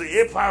mbrabose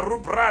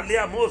eparubra le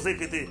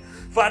amozekete.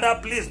 Father,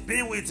 please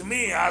be with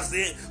me as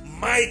the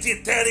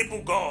mighty,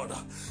 terrible God.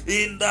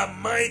 In the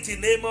mighty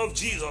name of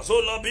Jesus.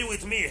 Oh Lord, be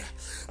with me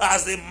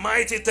as the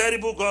mighty,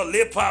 terrible God.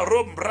 Le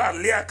parombra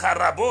le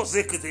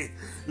karabozekete.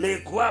 Le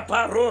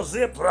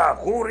guaparose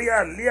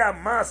prakuria lia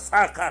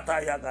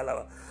masakata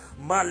yagalava.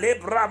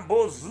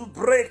 Malebrambo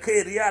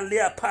zubrekeria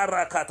lia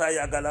parakata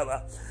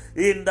yagalava.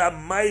 In the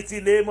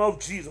mighty name of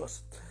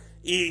Jesus.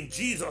 In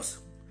Jesus'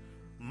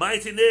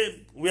 mighty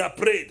name we are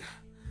prayed.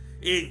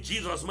 In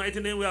Jesus' mighty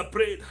name we are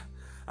prayed.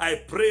 I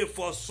pray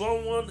for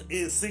someone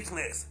in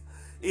sickness.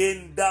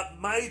 In the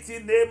mighty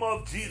name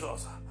of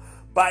Jesus,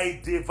 by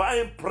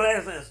divine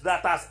presence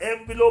that has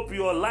enveloped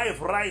your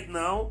life right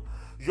now,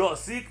 your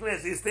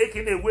sickness is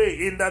taken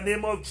away in the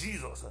name of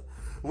Jesus.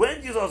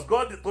 When Jesus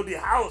got to the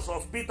house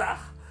of Peter,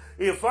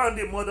 he found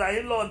the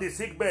mother-in-law on the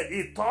sick bed.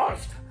 He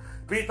touched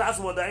Peter's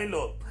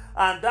mother-in-law,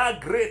 and that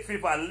great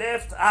fever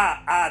left her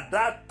at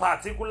that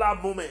particular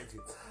moment.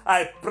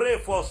 I pray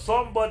for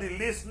somebody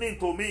listening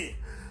to me.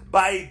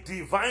 By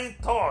divine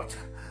touch,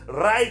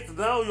 right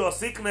now your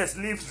sickness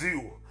leaves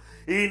you.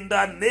 In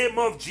the name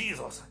of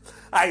Jesus,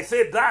 I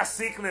say that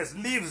sickness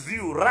leaves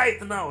you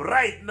right now,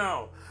 right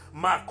now.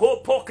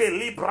 Makopoke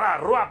libra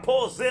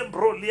ruapo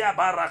zembro lia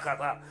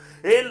barakata.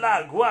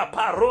 Ela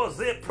guapa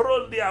rose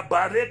prolia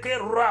bareke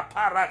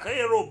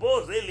ruaparake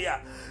robozelia.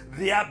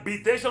 The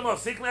habitation of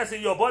sickness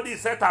in your body is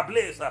set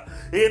ablaze.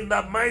 In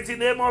the mighty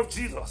name of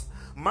Jesus.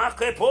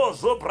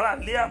 Makepozo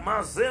bralia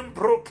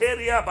mazembro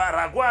keria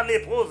baragua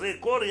lepose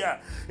koria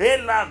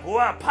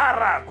elagua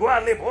paragua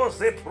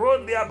lepose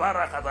prondia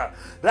barakata.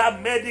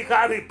 That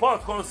medical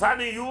report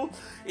concerning you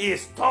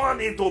is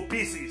torn into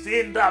pieces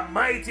in the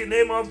mighty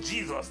name of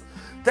Jesus.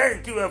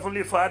 Thank you,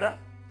 Heavenly Father.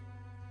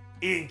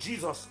 In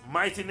Jesus'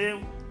 mighty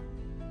name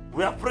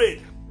we are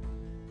prayed.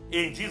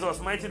 In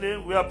Jesus' mighty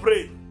name we are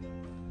prayed.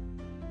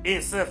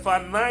 In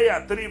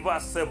Zephaniah 3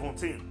 verse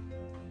 17,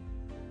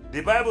 the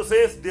Bible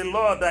says, the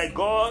Lord thy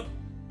God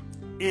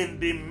in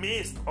the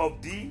midst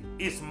of thee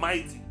is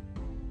mighty.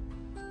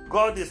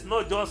 God is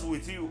not just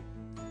with you.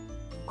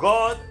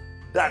 God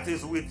that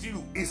is with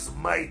you is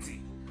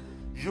mighty.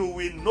 You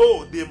will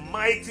know the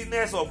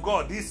mightiness of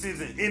God this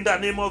season in the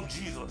name of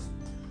Jesus.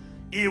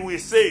 He will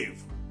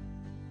save.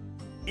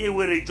 He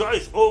will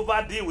rejoice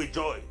over thee with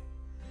joy.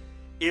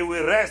 He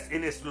will rest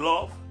in his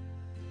love.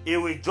 He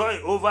will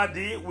joy over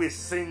thee with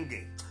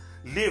singing.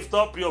 Lift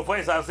up your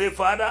voice and say,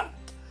 Father,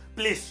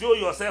 please show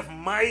yourself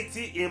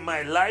mighty in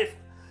my life,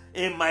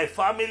 in my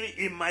family,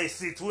 in my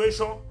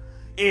situation,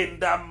 in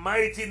the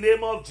mighty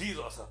name of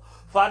Jesus.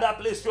 Father,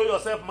 please show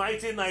yourself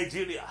mighty in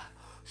Nigeria.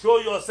 Show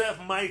yourself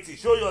mighty.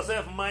 Show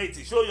yourself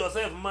mighty. Show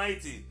yourself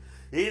mighty.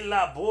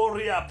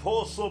 Ilaboria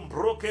posom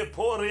broke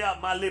poria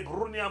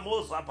malebrunia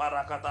mosa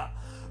parakata.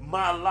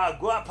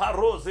 Malagua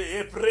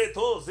parose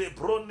epretoze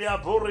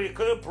bronia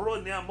borike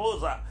bronia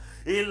mosa.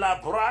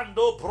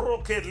 Ilabrando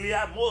broke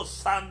liamo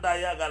sanda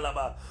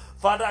yagalaba.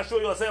 Father, show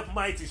yourself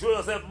mighty, show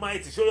yourself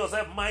mighty, show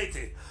yourself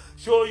mighty,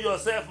 show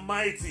yourself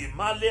mighty.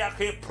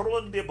 Maliake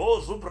pronde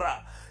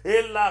bozubra,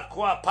 ela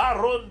kwa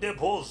paronde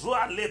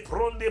bozua le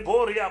pronde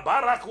boria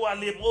barakwa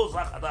le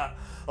mozakada.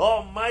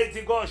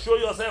 Almighty God, show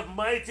yourself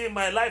mighty in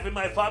my life, in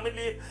my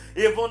family,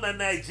 even in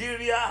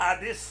Nigeria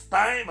at this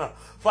time.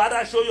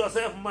 Father, show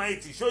yourself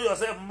mighty, show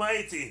yourself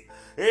mighty.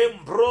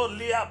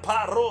 Embrolia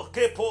paro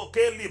kepo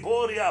ke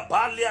liboria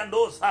balia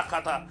no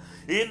sakata.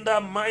 In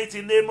the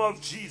mighty name of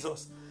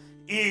Jesus.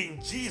 In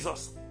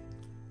Jesus'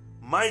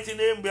 mighty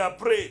name we are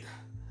prayed.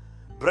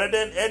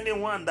 Brethren,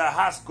 anyone that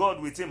has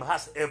God with him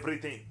has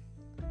everything.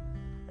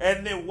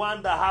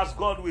 Anyone that has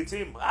God with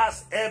him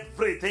has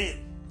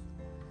everything.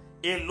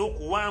 In Luke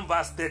 1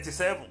 verse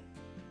 37,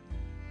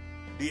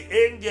 the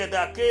angel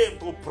that came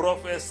to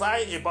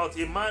prophesy about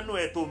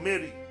Emmanuel to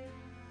Mary,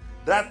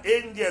 that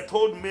angel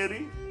told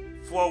Mary,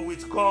 for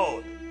with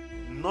God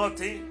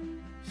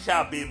nothing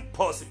shall be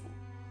impossible.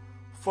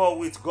 For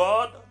with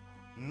God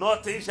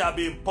nothing shall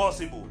be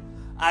impossible.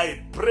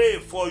 I pray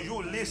for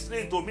you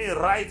listening to me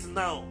right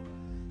now.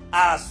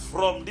 As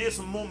from this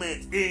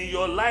moment in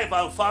your life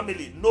and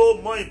family,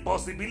 no more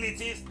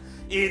impossibilities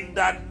in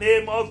the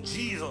name of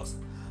Jesus.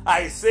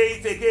 I say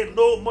it again,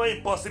 no more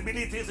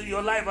impossibilities in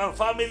your life and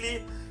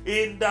family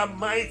in the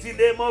mighty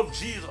name of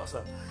Jesus.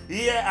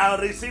 Here I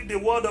receive the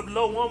word of the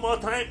Lord one more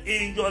time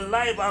in your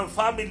life and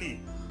family.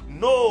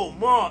 No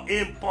more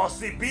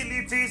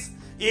impossibilities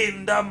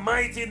in the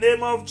mighty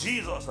name of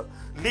Jesus.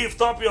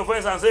 Lift up your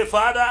voice and say,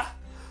 Father,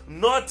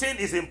 nothing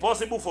is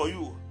impossible for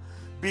you.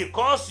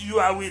 Because you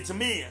are with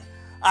me,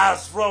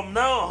 as from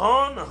now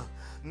on,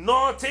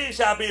 nothing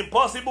shall be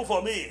impossible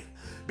for me.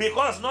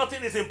 Because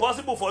nothing is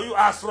impossible for you,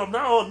 as from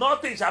now on,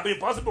 nothing shall be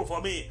impossible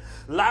for me.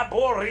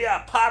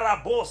 Laboria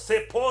parabo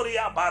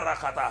seporia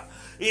barakata.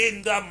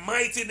 In the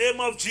mighty name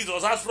of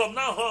Jesus, as from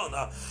now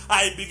on,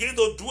 I begin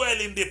to dwell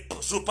in the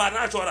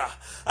supernatural.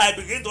 I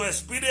begin to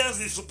experience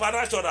the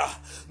supernatural.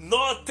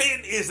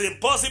 Nothing is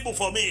impossible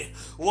for me.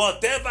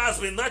 Whatever has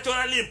been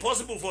naturally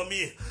impossible for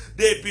me,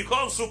 they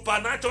become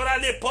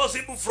supernaturally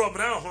possible from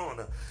now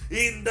on.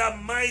 In the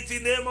mighty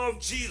name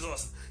of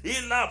Jesus.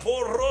 Ila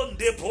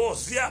poronde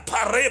posia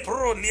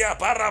parepronia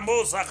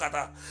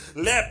paramosakata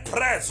le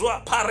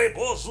prezwa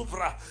parebo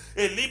supra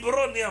e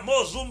libronia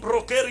mozum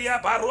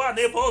brokeria barua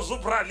nebo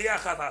supra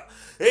liakata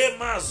e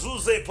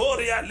mazuze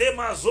poria le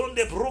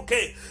mazonde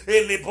bruke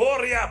e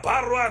liboria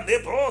barua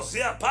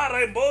nebosia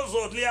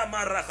parembozo lia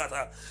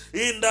marakata.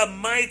 In the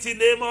mighty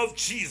name of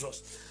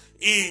Jesus.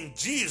 In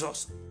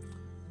Jesus'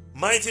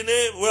 mighty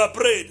name we are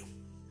prayed.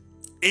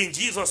 In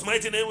Jesus'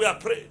 mighty name we are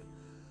prayed.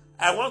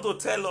 I want to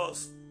tell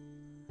us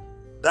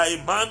that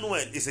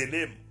Emmanuel is a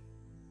name.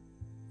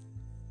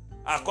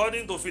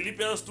 According to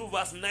Philippians 2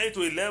 verse 9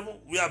 to 11,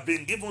 we have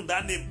been given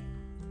that name.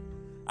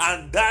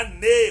 And that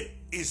name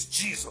is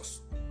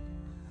Jesus.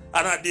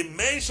 And at the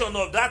mention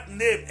of that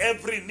name,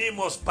 every knee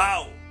must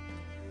bow.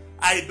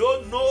 I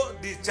don't know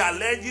the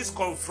challenges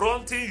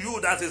confronting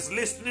you that is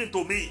listening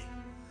to me.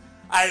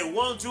 I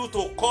want you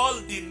to call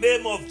the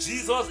name of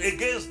Jesus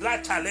against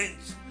that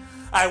challenge.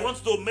 I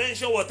want to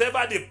mention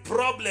whatever the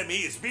problem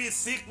is, be it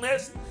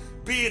sickness,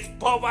 be it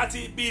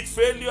poverty, be it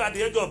failure at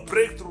the edge of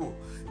breakthrough,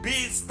 be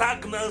it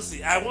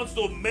stagnancy. I want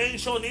to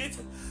mention it,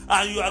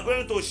 and you are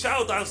going to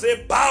shout and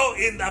say, bow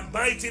in the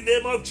mighty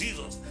name of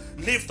Jesus.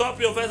 Lift up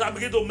your voice and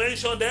begin to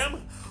mention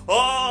them.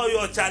 All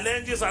your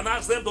challenges, and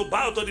ask them to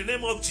bow to the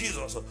name of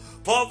Jesus.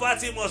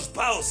 Poverty must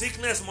bow,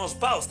 sickness must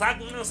bow,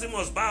 stagnancy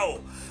must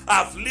bow,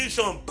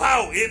 affliction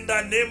bow in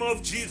the name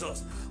of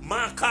Jesus.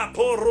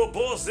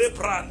 Makaporobo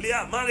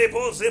zepralia,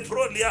 manebo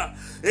zeprolia,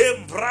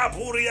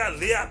 embraburia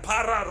lia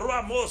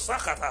pararamo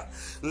sakata,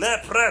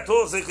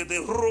 lepreto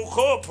zekete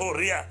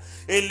rukoporia,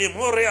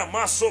 elimoria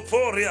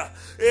masoporia,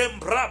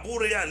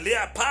 embraburia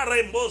lia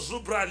parembo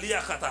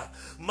zubralia kata,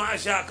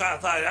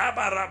 majakata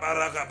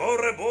yabarabaraga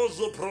borebo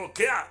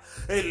zuprokea,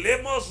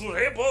 elemos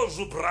rebo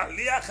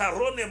zubralia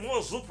karone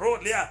mo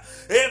zuprolia,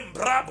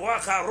 embrabua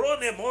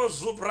karone mo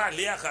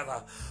zubralia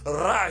kata,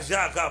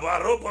 raja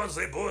kabarobo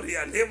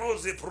zeboria,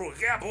 lemos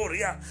Progia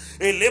boria,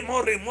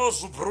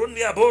 elemoremos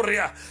brunia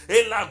boria,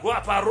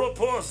 elagua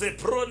paropo ze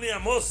pronia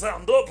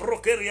mosando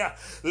prokeria,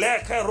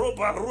 leka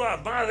roba rua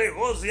mare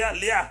gozia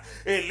lia,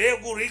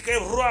 elegurike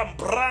ruam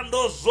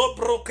brando zo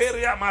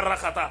prokeria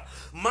marakata,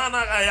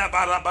 managaya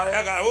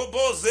barabayaga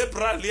obo ze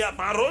pralia,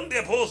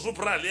 maronde bozu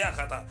pralia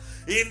kata.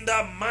 In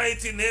the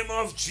mighty name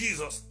of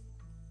Jesus.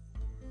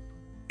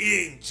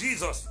 In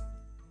Jesus'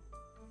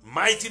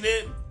 mighty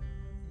name,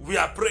 we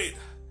are prayed.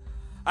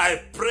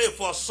 I pray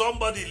for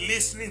somebody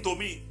listening to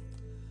me,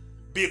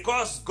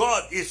 because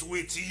God is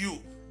with you.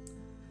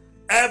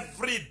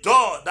 Every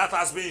door that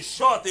has been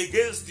shut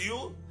against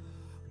you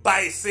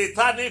by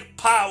satanic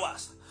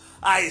powers,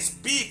 I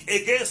speak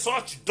against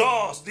such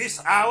doors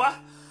this hour,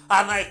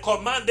 and I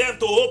command them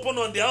to open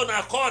on their own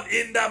accord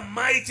in the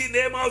mighty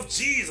name of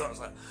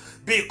Jesus.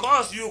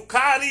 Because you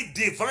carry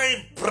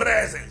divine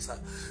presence,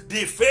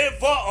 the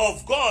favor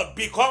of God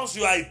becomes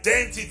your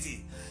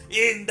identity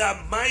in the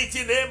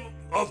mighty name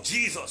of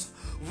Jesus.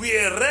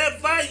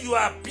 Wherever you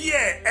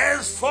appear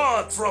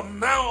henceforth from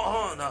now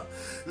on,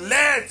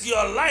 let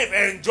your life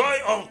enjoy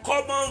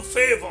uncommon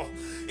favor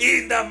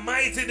in the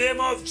mighty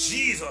name of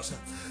Jesus.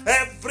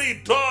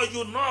 Every door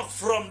you knock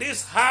from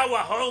this hour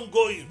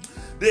ongoing,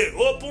 they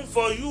open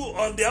for you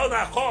on their own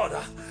accord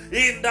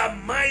in the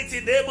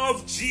mighty name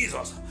of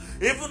Jesus.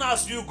 Even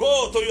as you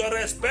go to your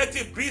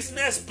respective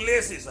business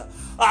places,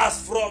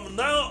 as from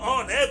now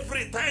on,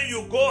 every time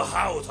you go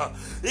out,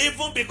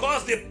 even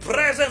because the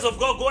presence of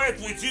God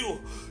goeth with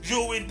you,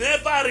 you will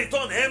never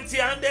return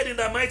empty-handed in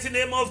the mighty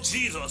name of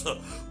Jesus.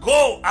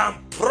 Go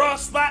and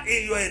prosper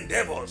in your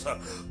endeavors.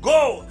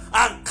 Go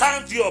and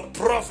count your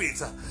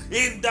profits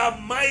in the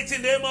mighty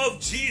name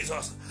of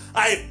Jesus.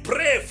 I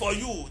pray for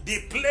you, the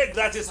plague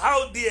that is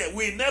out there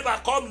will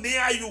never come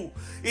near you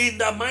in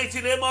the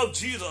mighty name of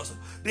Jesus.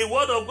 The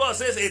word of God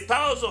says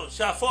 1,000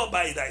 shall fall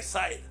by thy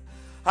side,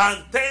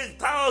 and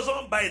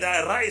 10,000 by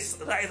thy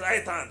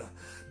right hand.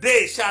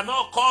 They shall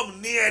not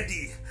come near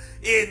thee.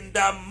 In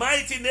the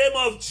mighty name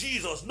of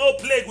Jesus, no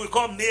plague will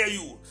come near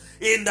you.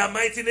 in the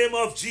mighty name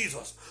of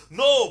Jesus.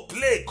 No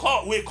plague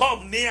will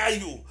come near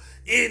you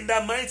in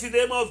the mighty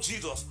name of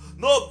Jesus.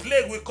 No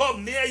plague will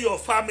come near your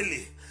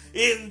family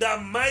in the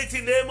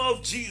mighty name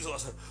of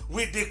Jesus.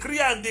 We decree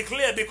and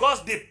declare,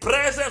 because the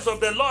presence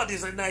of the Lord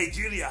is in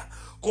Nigeria.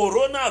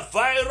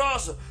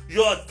 Coronavirus,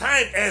 your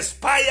time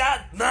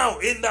expired now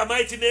in the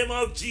mighty name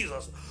of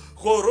Jesus.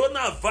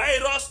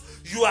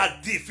 Coronavirus, you are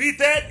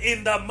defeated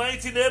in the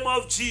mighty name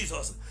of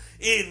Jesus.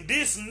 In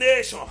this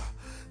nation,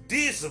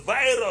 this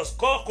virus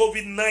called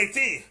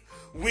COVID-19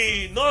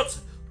 will not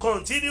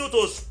continue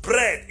to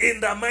spread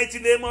in the mighty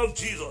name of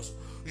Jesus.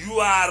 You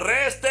are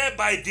arrested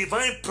by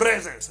divine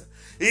presence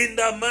in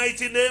the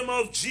mighty name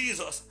of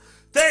Jesus.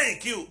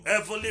 Thank you,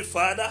 Heavenly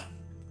Father.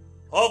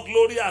 All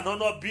glory and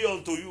honor be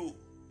unto you.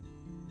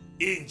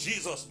 In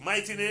Jesus'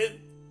 mighty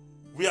name,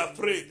 we have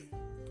prayed.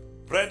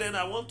 Brethren,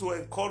 I want to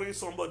encourage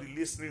somebody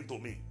listening to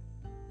me.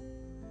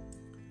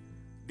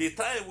 The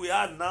time we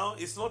are now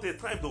is not a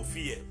time to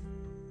fear.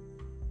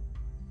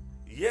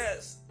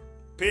 Yes,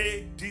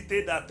 pay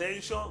detailed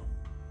attention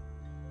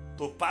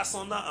to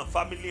personal and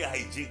family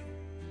hygiene.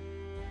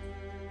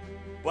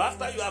 But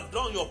after you have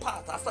done your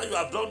part, after you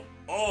have done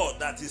all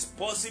that is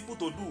possible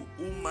to do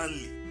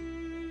humanly,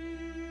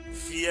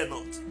 fear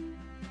not.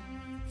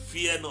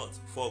 Fear not,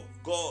 for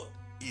God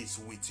is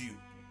with you.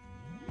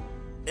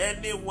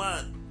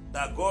 Anyone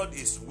that God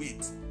is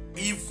with,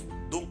 evil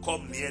don't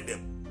come near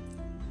them.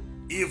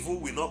 Evil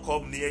will not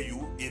come near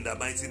you in the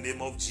mighty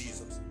name of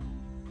Jesus.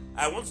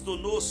 I want you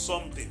to know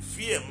something.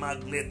 Fear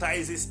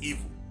magnetizes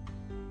evil.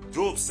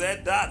 Job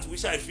said, that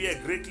which I fear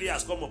greatly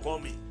has come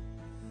upon me.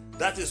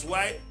 That is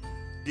why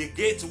the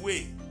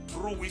gateway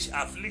through which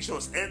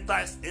afflictions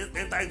enter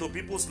into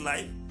people's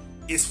life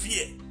is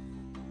fear.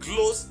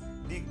 Close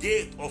the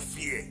gate of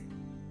fear.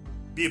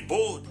 Be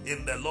bold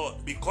in the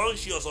Lord. Be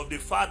conscious of the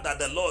fact that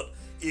the Lord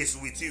is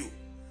with you.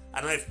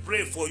 And I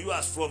pray for you,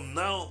 as from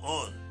now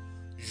on,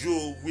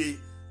 you will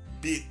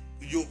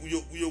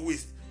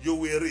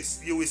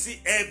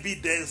see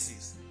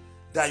evidences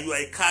that you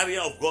are a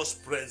carrier of God's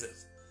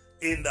presence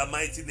in the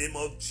mighty name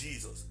of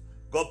Jesus.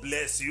 God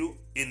bless you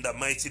in the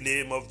mighty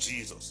name of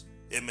Jesus.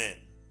 Amen.